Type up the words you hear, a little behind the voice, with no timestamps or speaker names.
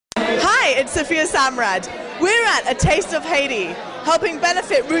it's Sophia Samrad. We're at a Taste of Haiti, helping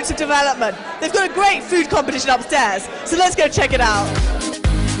benefit Roots of Development. They've got a great food competition upstairs, so let's go check it out.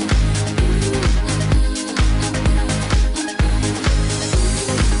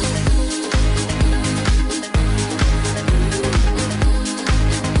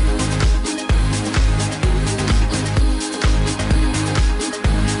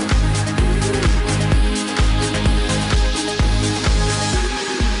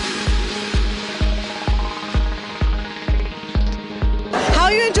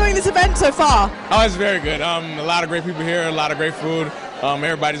 How are you enjoying this event so far? Oh, it's very good. A lot of great people here, a lot of great food.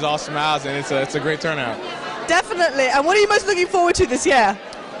 Everybody's all smiles, and it's a great turnout. Definitely. And what are you most looking forward to this year?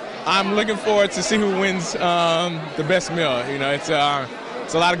 I'm looking forward to see who wins the best meal. You know, it's a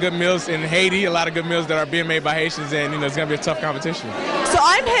lot of good meals in Haiti, a lot of good meals that are being made by Haitians, and it's going to be a tough competition. So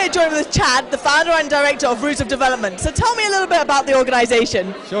I'm here joined with Chad, the founder and director of Roots of Development. So tell me a little bit about the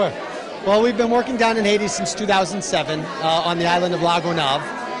organization. Sure. Well, we've been working down in Haiti since 2007 on the island of La Gonave.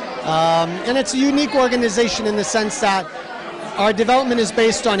 And it's a unique organization in the sense that our development is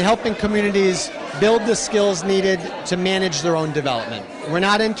based on helping communities build the skills needed to manage their own development. We're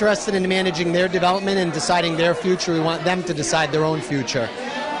not interested in managing their development and deciding their future. We want them to decide their own future.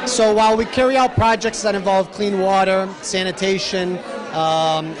 So while we carry out projects that involve clean water, sanitation,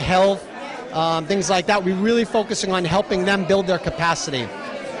 health, things like that, we're really focusing on helping them build their capacity.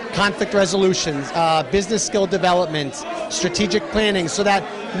 Conflict resolutions, business skill development, strategic planning, so that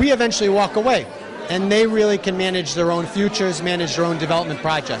we eventually walk away and they really can manage their own futures, manage their own development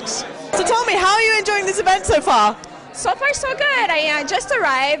projects. So tell me, how are you enjoying this event so far? So far, so good. I just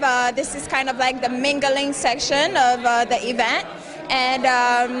arrived. This is kind of like the mingling section of the event.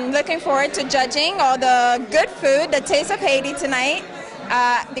 And looking forward to judging all the good food, the Taste of Haiti tonight,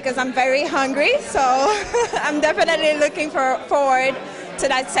 because I'm very hungry. So I'm definitely looking forward to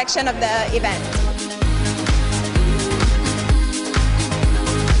that section of the event.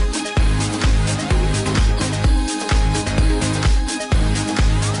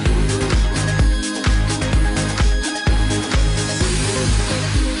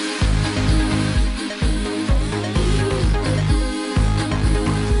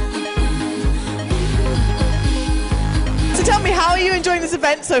 So tell me, how are you enjoying this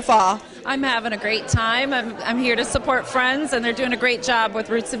event so far? I'm having a great time. I'm here to support Friends, and they're doing a great job with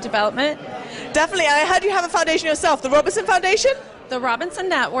Roots of Development. Definitely. I heard you have a foundation yourself, the Robinson Foundation? The Robinson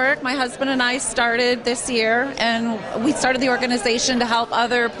Network, my husband and I started this year, and we started the organization to help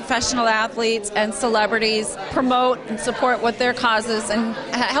other professional athletes and celebrities promote and support what their causes and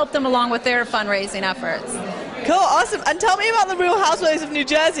help them along with their fundraising efforts. Cool, awesome. And tell me about the Real Housewives of New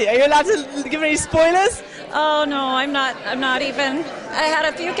Jersey. Are you allowed to give any spoilers? Oh no, I'm not even. I had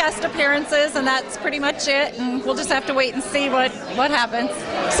a few guest appearances, and that's pretty much it, and we'll just have to wait and see what happens.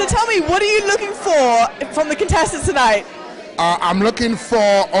 So tell me, what are you looking for from the contestants tonight? I'm looking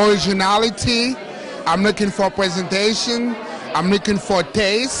for originality, I'm looking for presentation, I'm looking for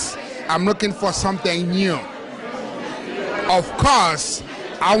taste, I'm looking for something new. Of course,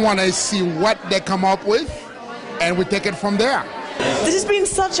 I want to see what they come up with, and we take it from there. This has been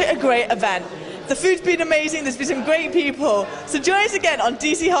such a great event. The food's been amazing, there's been some great people. So join us again on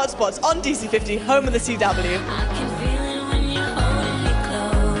DC Hotspots on DC 50, home of the CW.